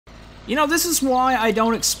You know, this is why I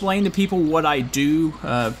don't explain to people what I do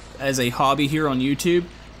as a hobby here on YouTube.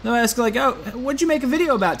 They'll ask like, oh, what'd you make a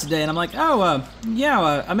video about today? And I'm like, oh,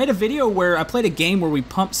 I made a video where I played a game where we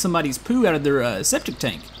pumped somebody's poo out of their septic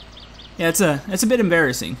tank. Yeah, it's a bit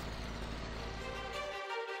embarrassing.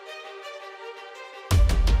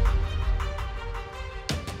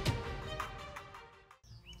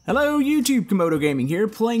 Hello YouTube, Camodo Gaming here,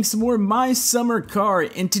 playing some more My Summer Car,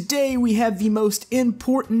 and today we have the most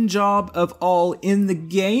important job of all in the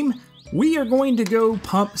game. We are going to go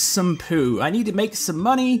pump some poo. I need to make some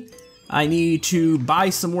money, I need to buy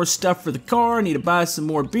some more stuff for the car, I need to buy some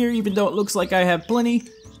more beer, even though it looks like I have plenty.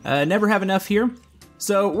 Never have enough here.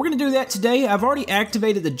 So we're going to do that today. I've already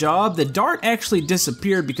activated the job. The dart actually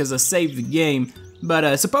disappeared because I saved the game.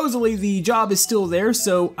 But supposedly the job is still there,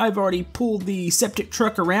 so I've already pulled the septic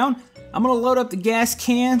truck around. I'm going to load up the gas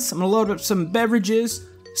cans, I'm going to load up some beverages.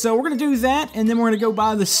 So we're going to do that, and then we're going to go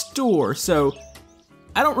by the store. So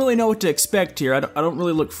I don't really know what to expect here. I don't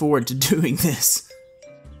really look forward to doing this.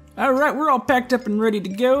 Alright, we're all packed up and ready to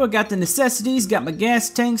go. I got the necessities, got my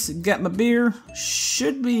gas tanks, got my beer.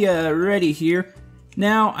 Should be ready here.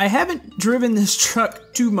 Now, I haven't driven this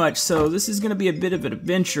truck too much, so this is going to be a bit of an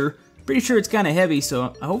adventure. Pretty sure it's kind of heavy,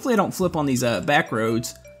 so hopefully I don't flip on these back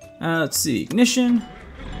roads. Let's see, ignition.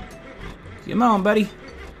 Come on, buddy.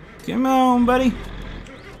 Come on, buddy.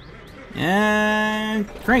 And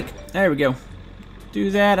crank. There we go. Do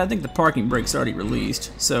that. I think the parking brake's already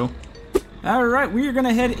released. So, all right, we are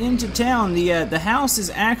gonna head into town. The house is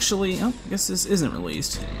actually. Oh, I guess this isn't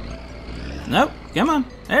released. Nope. Come on.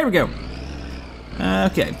 There we go.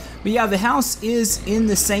 Okay. But yeah, the house is in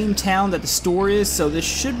the same town that the store is, so this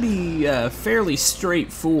should be fairly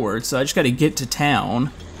straightforward, so I just gotta get to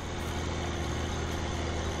town.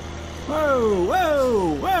 Whoa,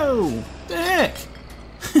 whoa, whoa! What the heck?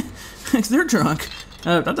 They're drunk.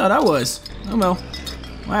 I thought I was. Oh well.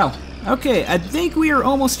 Wow. Okay, I think we are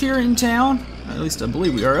almost here in town. At least I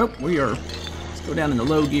believe we are. Oh, we are. Let's go down into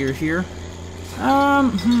low gear here.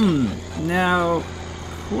 Now,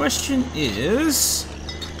 question is,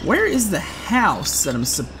 where is the house that I'm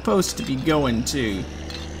supposed to be going to?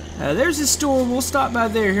 There's a store, we'll stop by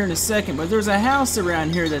there here in a second, but there's a house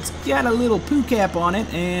around here that's got a little poo cap on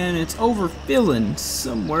it, and it's overfilling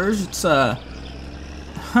somewhere. It's, It's a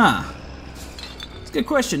good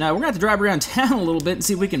question. We're gonna have to drive around town a little bit and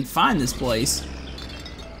see if we can find this place.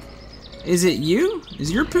 Is it you?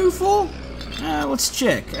 Is your poo full? Let's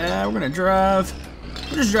check. We're gonna drive,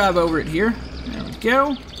 we'll just drive over it here. There we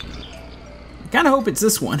go. Kind of hope it's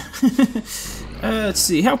this one. Let's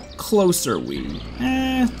see, how close are we?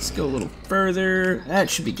 Let's go a little further. That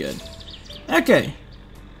should be good. Okay,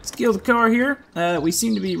 let's kill the car here. We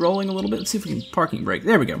seem to be rolling a little bit. Let's see if we can parking brake.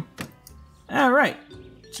 There we go. All right,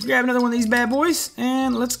 let's grab another one of these bad boys,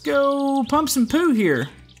 and let's go pump some poo here.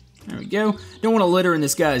 There we go. Don't want to litter in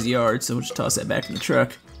this guy's yard, so we'll just toss that back in the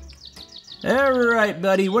truck. All right,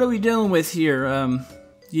 buddy, what are we dealing with here?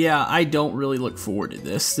 Yeah, I don't really look forward to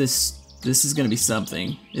this. This is gonna be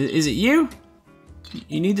something. Is it you?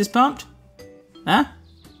 You need this pumped? Huh?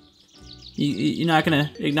 You're not gonna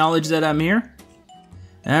acknowledge that I'm here?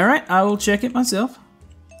 Alright, I will check it myself.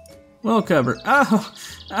 Well cover. Oh,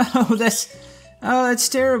 that's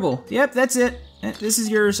terrible. Yep, that's it. This is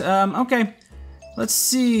yours. Okay. Let's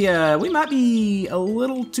see, we might be a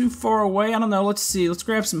little too far away. I don't know, let's see. Let's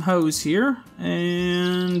grab some hose here,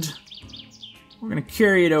 and we're gonna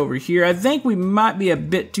carry it over here. I think we might be a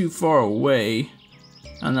bit too far away.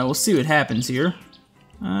 I don't know, we'll see what happens here.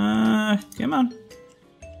 Come on.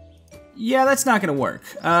 Yeah, that's not gonna work.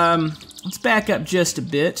 Let's back up just a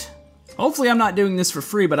bit. Hopefully I'm not doing this for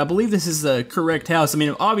free, but I believe this is the correct house. I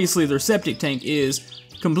mean, obviously their septic tank is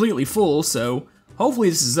completely full, so hopefully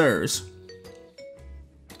this is theirs.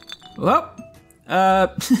 Well,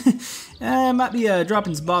 might be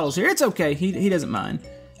dropping his bottles here. It's okay, he doesn't mind.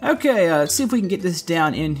 Okay, let's see if we can get this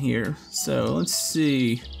down in here. So, let's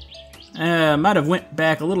see. Might have went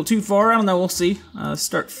back a little too far. I don't know, we'll see.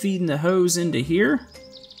 Start feeding the hose into here.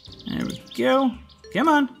 There we go. Come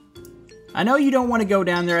on. I know you don't want to go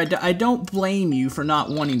down there. I don't blame you for not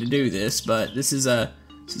wanting to do this, but this is a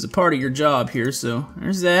part of your job here, so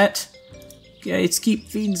there's that. Okay, let's keep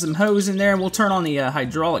feeding some hose in there, and we'll turn on the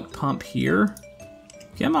hydraulic pump here.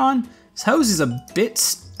 Come on. This hose is a bit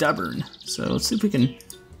stubborn, so let's see if we can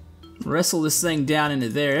wrestle this thing down into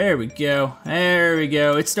there. There we go. There we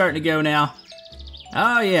go. It's starting to go now.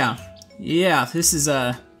 Oh yeah. Yeah, this is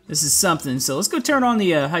something. So let's go turn on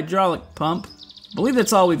the hydraulic pump. I believe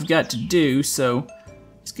that's all we've got to do. So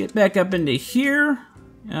let's get back up into here.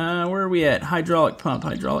 Where are we at? Hydraulic pump.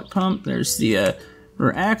 Hydraulic pump. There's the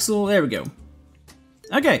rear axle. There we go.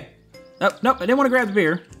 Okay. Oh, nope, I didn't want to grab the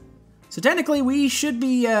beer. So technically we should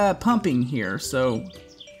be pumping here, so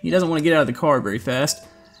he doesn't want to get out of the car very fast.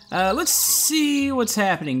 Let's see what's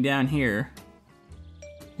happening down here.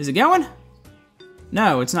 Is it going?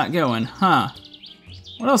 No, it's not going, huh?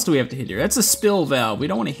 What else do we have to hit here? That's a spill valve. We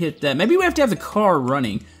don't want to hit that. Maybe we have to have the car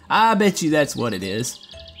running. I bet you that's what it is.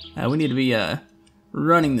 We need to be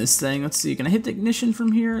running this thing. Let's see, can I hit the ignition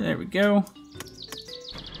from here? There we go.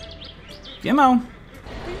 Come on.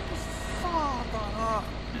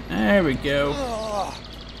 There we go.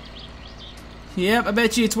 Yep, I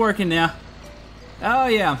bet you it's working now. Oh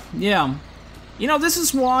yeah, yeah. You know, this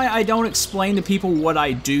is why I don't explain to people what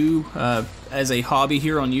I do as a hobby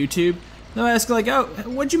here on YouTube. They'll ask like, oh,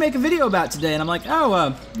 what'd you make a video about today? And I'm like,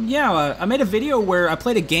 oh, yeah, I made a video where I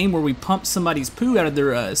played a game where we pumped somebody's poo out of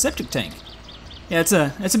their septic tank. Yeah, it's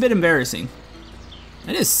a bit embarrassing.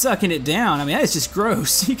 It is sucking it down. I mean, that is just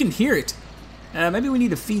gross. You can hear it. Maybe we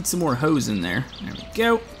need to feed some more hose in there. There we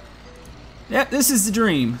go. Yep, this is the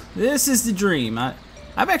dream. This is the dream.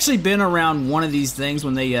 I've actually been around one of these things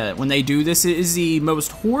when they do this. It is the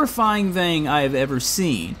most horrifying thing I have ever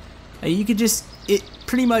seen. You could just,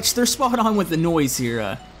 pretty much, they're spot on with the noise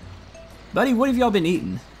here. Buddy, what have y'all been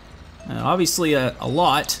eating? Obviously a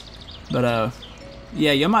lot, but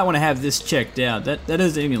yeah, you might want to have this checked out. That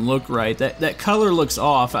doesn't even look right. That color looks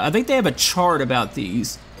off. I think they have a chart about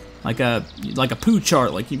these, like a poo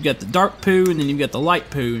chart. Like you've got the dark poo and then you've got the light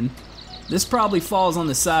poo. And this probably falls on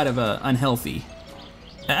the side of unhealthy.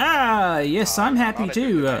 Ah, yes, I'm happy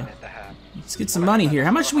too. Let's get some money here.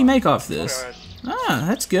 How much do we make off this? Ah,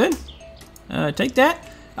 that's good. Take that.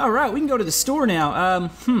 All right, we can go to the store now.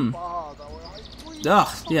 Ugh,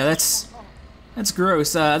 yeah, that's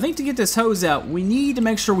gross. I think to get this hose out, we need to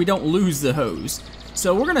make sure we don't lose the hose.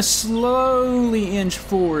 So we're gonna slowly inch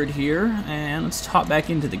forward here, and let's hop back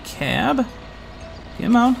into the cab.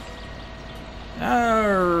 Come on.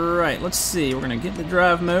 Alright, let's see. We're gonna get the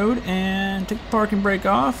drive mode and take the parking brake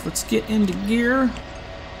off. Let's get into gear.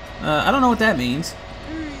 I don't know what that means.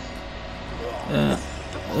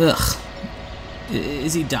 Ugh.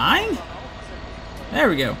 Is he dying? There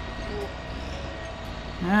we go.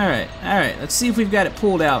 Alright, let's see if we've got it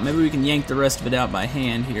pulled out. Maybe we can yank the rest of it out by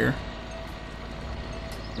hand here.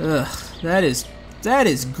 Ugh, that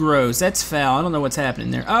is gross. That's foul. I don't know what's happening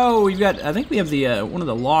there. Oh, we've got, I think we have the one of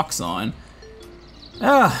the locks on.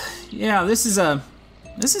 Yeah, this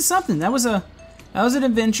is something. That was an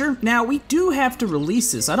adventure. Now we do have to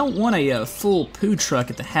release this. I don't want a full poo truck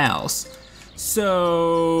at the house.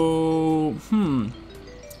 So, I'm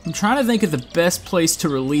trying to think of the best place to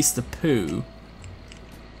release the poo.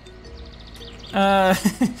 I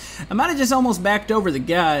might have just almost backed over the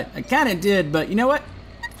guy. I kind of did, but you know what?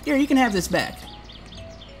 Here, you can have this back.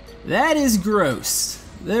 That is gross.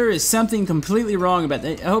 There is something completely wrong about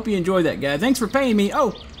that. I hope you enjoyed that, guy. Thanks for paying me.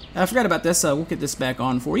 Oh, I forgot about this. We'll get this back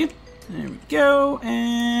on for you. There we go,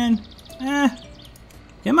 and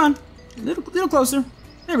come on, a little closer.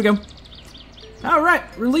 There we go. All right,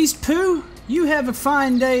 released poo. You have a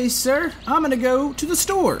fine day, sir. I'm gonna go to the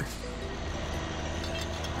store.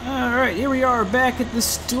 All right, here we are back at the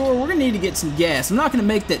store. We're gonna need to get some gas. I'm not gonna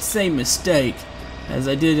make that same mistake as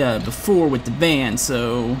I did before with the van.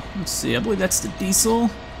 So let's see. I believe that's the diesel.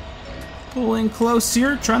 Pull in close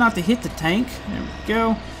here. Try not to hit the tank. There we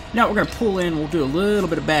go. Now we're gonna pull in. We'll do a little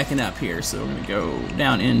bit of backing up here. So we're gonna go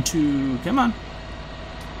down into. Come on.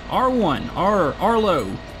 R1. R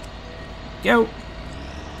low. Go.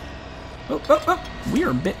 Oh. We are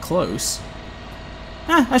a bit close.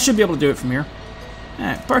 I should be able to do it from here.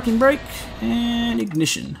 Alright, parking brake and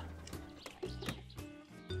ignition.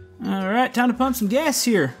 Alright, time to pump some gas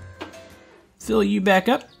here. Fill you back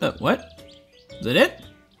up. What? Is that it?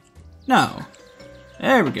 No.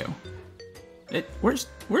 There we go.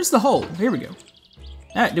 Where's the hole? Here we go.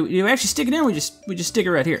 Alright, do we actually stick it in or we just stick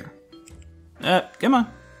it right here? Come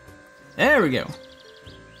on. There we go.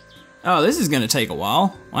 Oh, this is gonna take a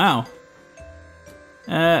while. Wow.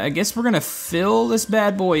 I guess we're gonna fill this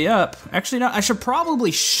bad boy up. Actually, no, I should probably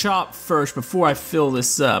shop first before I fill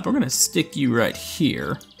this up. We're gonna stick you right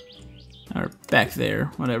here. Or back there,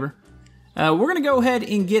 whatever. We're gonna go ahead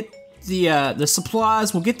and get the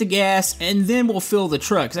supplies, we'll get the gas, and then we'll fill the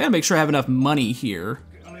truck. 'Cause I gotta make sure I have enough money here.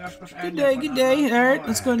 Good day, good day. Alright,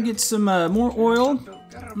 let's go ahead and get some more oil.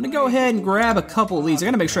 I'm gonna go ahead and grab a couple of these. I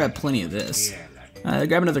gotta make sure I have plenty of this.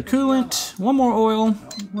 Grab another coolant, one more oil.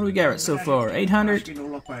 What do we got right so far? 800.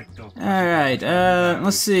 Alright,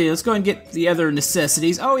 let's see. Let's go ahead and get the other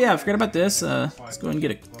necessities. Oh yeah, I forgot about this. Let's go ahead and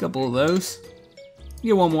get a couple of those.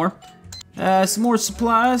 Get one more. Some more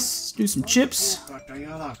supplies. Let's do some chips.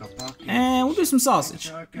 And we'll do some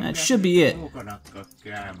sausage. That should be it.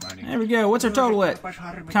 There we go. What's our total at?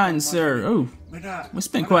 Kind sir. Oh, we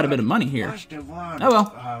spent quite a bit of money here. Oh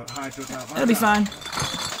well. That'll be fine.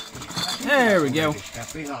 There we go.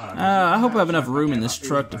 I hope I have enough room in this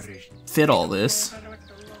truck to fit all this.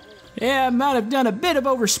 Yeah, I might have done a bit of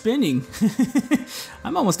overspending.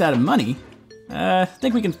 I'm almost out of money. I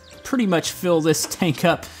think we can pretty much fill this tank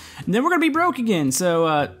up. And then we're gonna be broke again,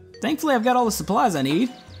 so thankfully I've got all the supplies I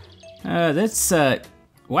need.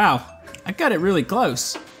 Wow, I got it really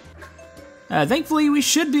close. Thankfully we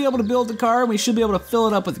should be able to build the car, and we should be able to fill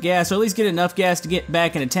it up with gas, or at least get enough gas to get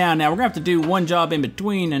back into town. Now we're gonna have to do one job in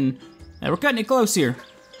between, and we're cutting it close here.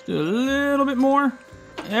 Do a little bit more.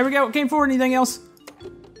 There we go, it came forward. Anything else?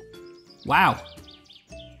 Wow.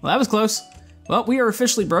 Well, that was close. Well, we are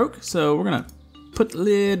officially broke, so we're gonna put the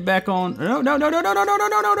lid back on. No, no, no, no, no, no, no, no,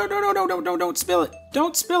 no, no, no, no, no, no, no, don't spill it.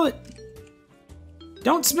 Don't spill it.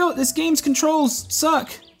 Don't spill it. This game's controls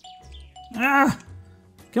suck. Ah.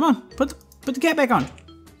 Come on, put the cap back on.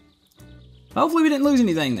 Hopefully we didn't lose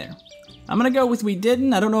anything there. I'm gonna go with we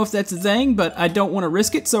didn't. I don't know if that's a thing, but I don't want to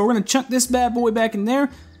risk it, so we're gonna chunk this bad boy back in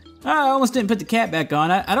there. I almost didn't put the cap back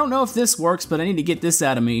on. I don't know if this works, but I need to get this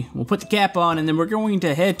out of me. We'll put the cap on, and then we're going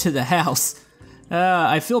to head to the house.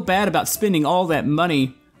 I feel bad about spending all that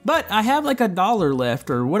money, but I have like $1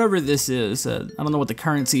 left, or whatever this is. I don't know what the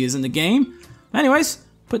currency is in the game. Anyways,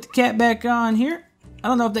 put the cap back on here. I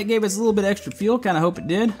don't know if that gave us a little bit extra fuel. Kind of hope it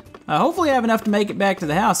did. Hopefully I have enough to make it back to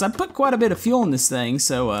the house. I put quite a bit of fuel in this thing,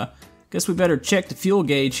 so guess we better check the fuel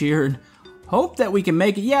gauge here and hope that we can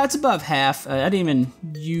make it. Yeah, it's above half. I didn't even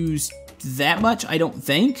use that much, I don't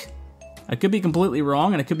think. I could be completely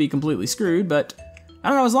wrong, and I could be completely screwed, but I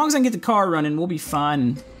don't know. As long as I can get the car running, we'll be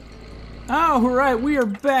fine. Oh, alright, we are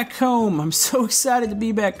back home. I'm so excited to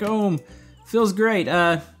be back home. Feels great.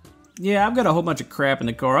 Yeah, I've got a whole bunch of crap in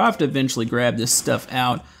the car. I'll have to eventually grab this stuff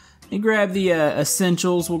out. And grab the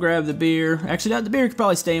essentials. We'll grab the beer. Actually, the beer could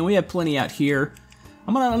probably stay in. We have plenty out here.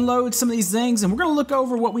 I'm gonna unload some of these things, and we're gonna look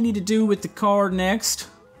over what we need to do with the car next.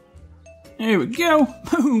 There we go.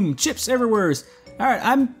 Boom! Chips everywhere. Alright,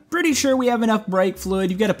 I'm pretty sure we have enough brake fluid.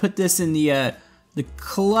 You've got to put this in the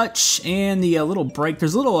clutch and the little brake.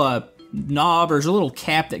 There's a little knob, or there's a little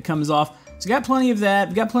cap that comes off. So got plenty of that.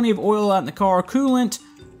 We've got plenty of oil out in the car. Coolant.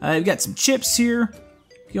 We've got some chips here.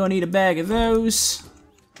 You're gonna need a bag of those.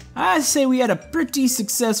 I say we had a pretty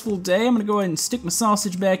successful day. I'm gonna go ahead and stick my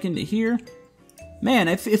sausage back into here. Man,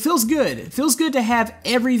 it feels good. It feels good to have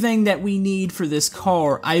everything that we need for this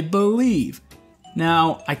car, I believe.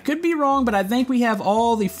 Now, I could be wrong, but I think we have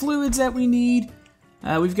all the fluids that we need.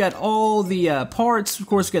 We've got all the parts. Of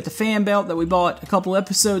course, we've got the fan belt that we bought a couple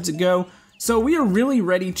episodes ago. So we are really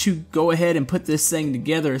ready to go ahead and put this thing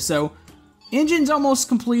together. So, engine's almost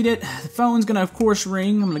completed. The phone's gonna, of course,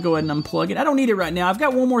 ring. I'm gonna go ahead and unplug it. I don't need it right now. I've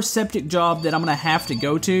got one more septic job that I'm gonna have to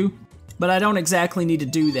go to, but I don't exactly need to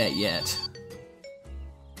do that yet.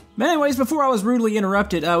 But anyways, before I was rudely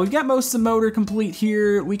interrupted, we've got most of the motor complete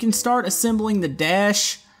here. We can start assembling the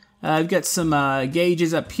dash. We've got some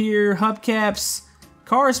gauges up here, hubcaps.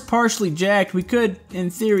 Car's partially jacked. We could, in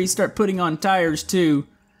theory, start putting on tires too.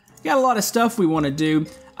 Got a lot of stuff we want to do.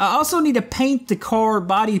 I also need to paint the car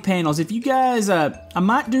body panels. If you guys, I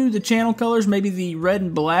might do the channel colors, maybe the red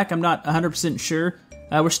and black. I'm not 100% sure.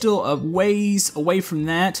 We're still a ways away from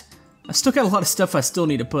that. I still got a lot of stuff I still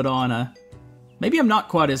need to put on. Maybe I'm not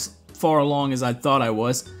quite as far along as I thought I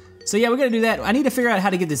was. So yeah, we gotta do that. I need to figure out how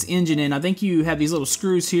to get this engine in. I think you have these little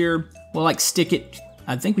screws here. We'll like stick it.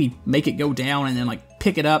 I think we make it go down and then like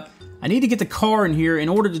pick it up. I need to get the car in here. In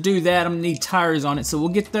order to do that, I'm gonna need tires on it. So we'll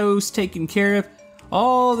get those taken care of.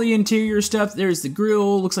 All the interior stuff. There's the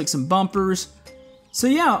grill. Looks like some bumpers. So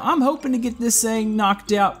yeah, I'm hoping to get this thing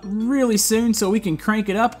knocked out really soon so we can crank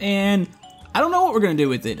it up, and I don't know what we're gonna do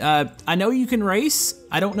with it. I know you can race.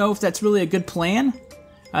 I don't know if that's really a good plan.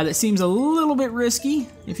 That seems a little bit risky,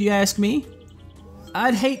 if you ask me.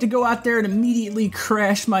 I'd hate to go out there and immediately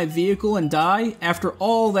crash my vehicle and die after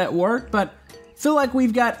all that work, but feel like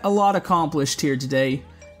we've got a lot accomplished here today.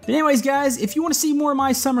 But anyways, guys, if you want to see more of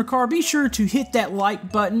my summer car, be sure to hit that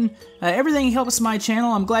like button. Everything helps my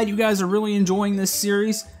channel. I'm glad you guys are really enjoying this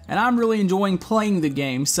series, and I'm really enjoying playing the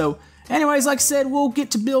game. So anyways, like I said, we'll get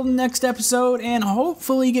to building next episode and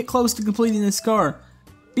hopefully get close to completing this car.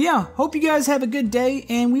 But yeah, hope you guys have a good day,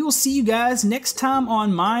 and we will see you guys next time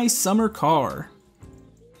on My Summer Car.